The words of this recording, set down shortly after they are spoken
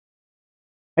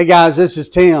Hey guys, this is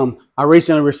Tim. I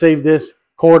recently received this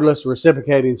cordless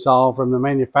reciprocating saw from the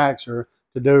manufacturer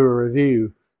to do a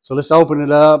review. So let's open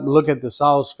it up, look at the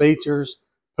saw's features,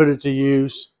 put it to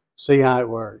use, see how it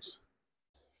works.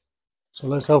 So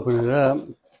let's open it up.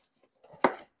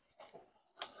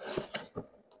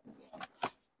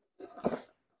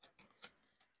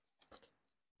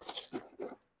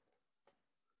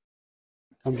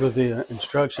 Comes with the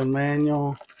instruction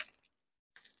manual,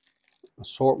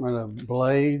 assortment of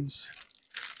blades.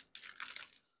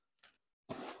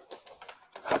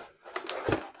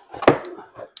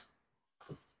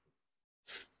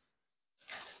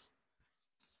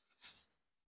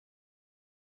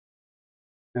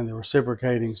 And the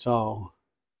reciprocating saw.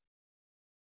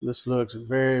 This looks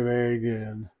very, very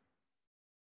good.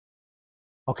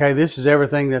 Okay, this is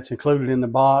everything that's included in the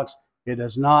box. It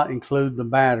does not include the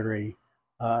battery.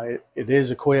 It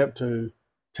is equipped to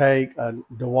take a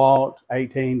DeWalt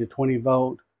 18 to 20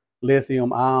 volt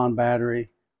lithium ion battery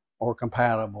or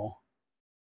compatible.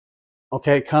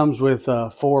 Okay, it comes with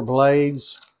 4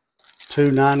 blades, 2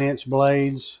 9-inch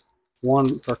blades,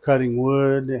 one for cutting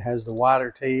wood. It has the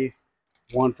wider teeth,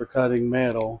 one for cutting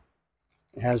metal.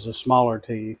 It has the smaller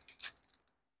teeth.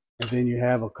 And then you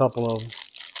have a couple of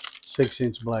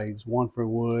 6-inch blades, one for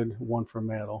wood, one for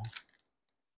metal.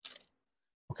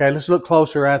 Okay, let's look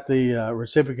closer at the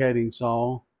reciprocating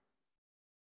saw.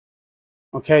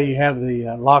 Okay, you have the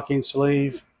locking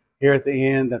sleeve here at the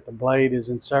end that the blade is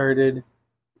inserted,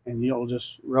 and you'll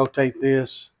just rotate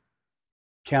this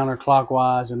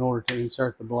counterclockwise in order to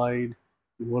insert the blade.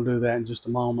 We'll do that in just a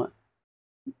moment.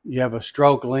 You have a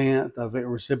stroke length of it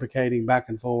reciprocating back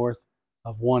and forth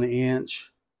of 1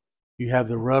 inch. You have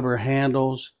the rubber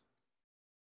handles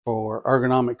for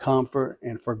ergonomic comfort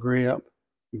and for grip.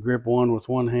 You grip one with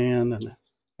one hand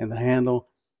and the handle.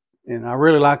 And I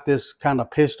really like this kind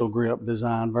of pistol grip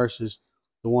design versus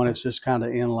the one that's just kind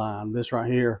of inline. This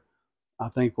right here, I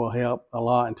think will help a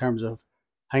lot in terms of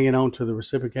hanging on to the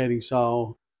reciprocating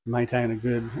saw, maintain a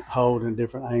good hold in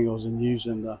different angles and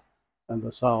using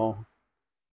the saw.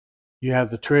 You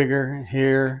have the trigger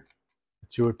here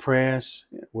that you would press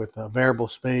with variable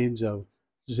speeds of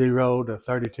 0 to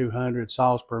 3200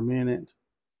 saws per minute.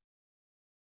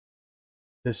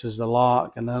 This is the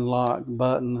lock and unlock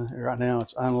button. Right now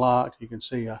it's unlocked. You can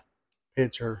see a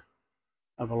picture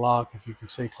of a lock if you can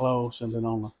see close, and then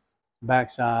on the back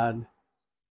side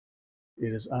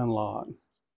it is unlocked.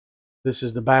 This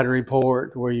is the battery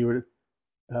port where you would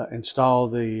install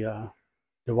the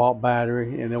DeWalt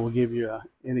battery, and it will give you an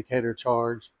indicator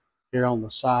charge here on the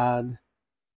side.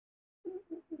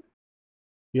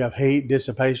 You have heat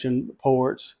dissipation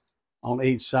ports on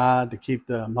each side to keep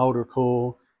the motor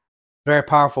cool. Very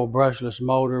powerful brushless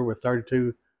motor with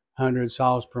 3200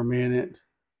 saws per minute.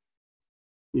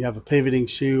 You have a pivoting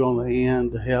shoe on the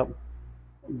end to help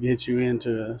get you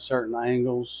into certain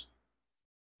angles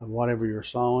of whatever you're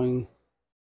sawing.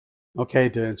 Okay,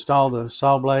 to install the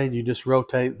saw blade, you just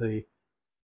rotate the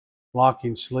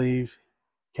locking sleeve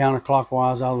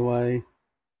counterclockwise all the way,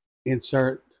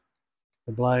 insert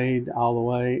the blade all the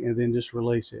way, and then just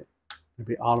release it.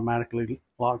 It automatically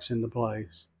locks into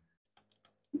place.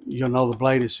 You'll know the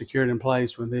blade is secured in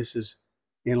place when this is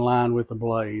in line with the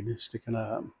blade sticking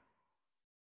up.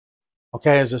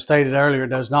 Okay, as I stated earlier,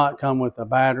 it does not come with a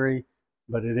battery,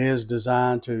 but it is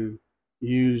designed to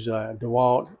use a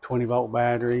DeWalt 20 volt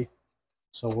battery.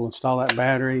 So we'll install that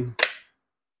battery.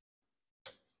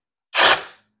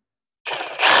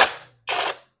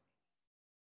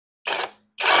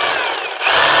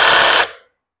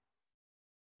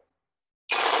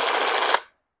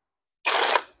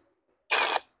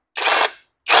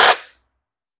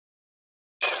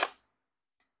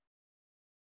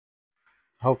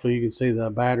 Hopefully you can see the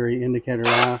battery indicator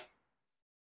light.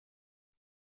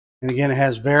 And again, it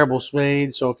has variable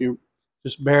speed, so if you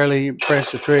just barely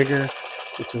press the trigger,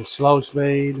 it's a slow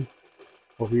speed.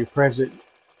 Or if you press it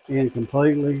in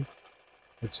completely,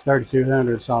 it's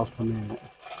 3200 saws per minute.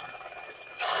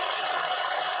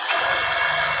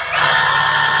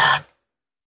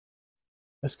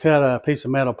 Let's cut a piece of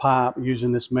metal pipe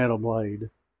using this metal blade.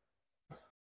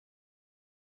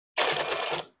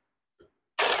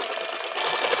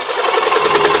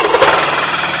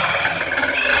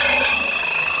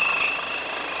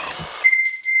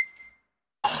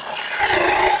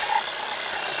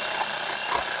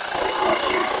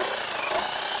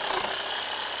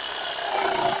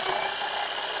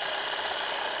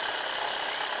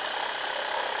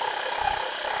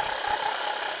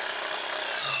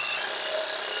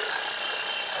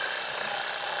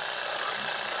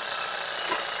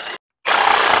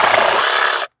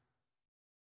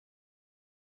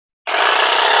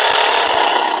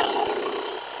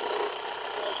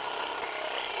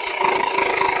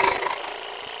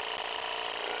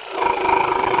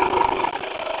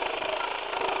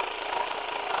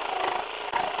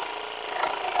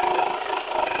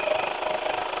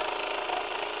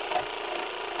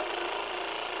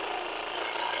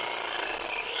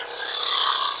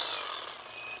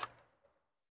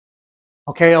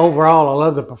 Okay, overall, I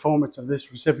love the performance of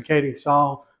this reciprocating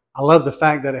saw. I love the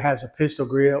fact that it has a pistol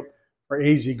grip for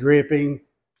easy gripping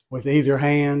with either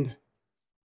hand.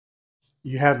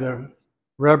 You have the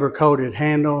rubber coated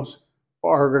handles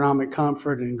for ergonomic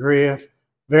comfort and grip.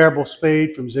 Variable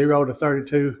speed from 0 to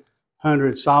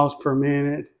 3200 saws per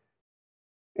minute.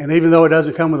 And even though it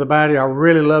doesn't come with a battery, I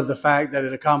really love the fact that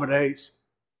it accommodates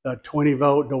the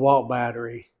 20-volt DeWalt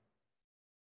battery.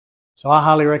 So I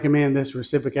highly recommend this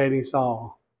reciprocating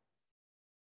saw.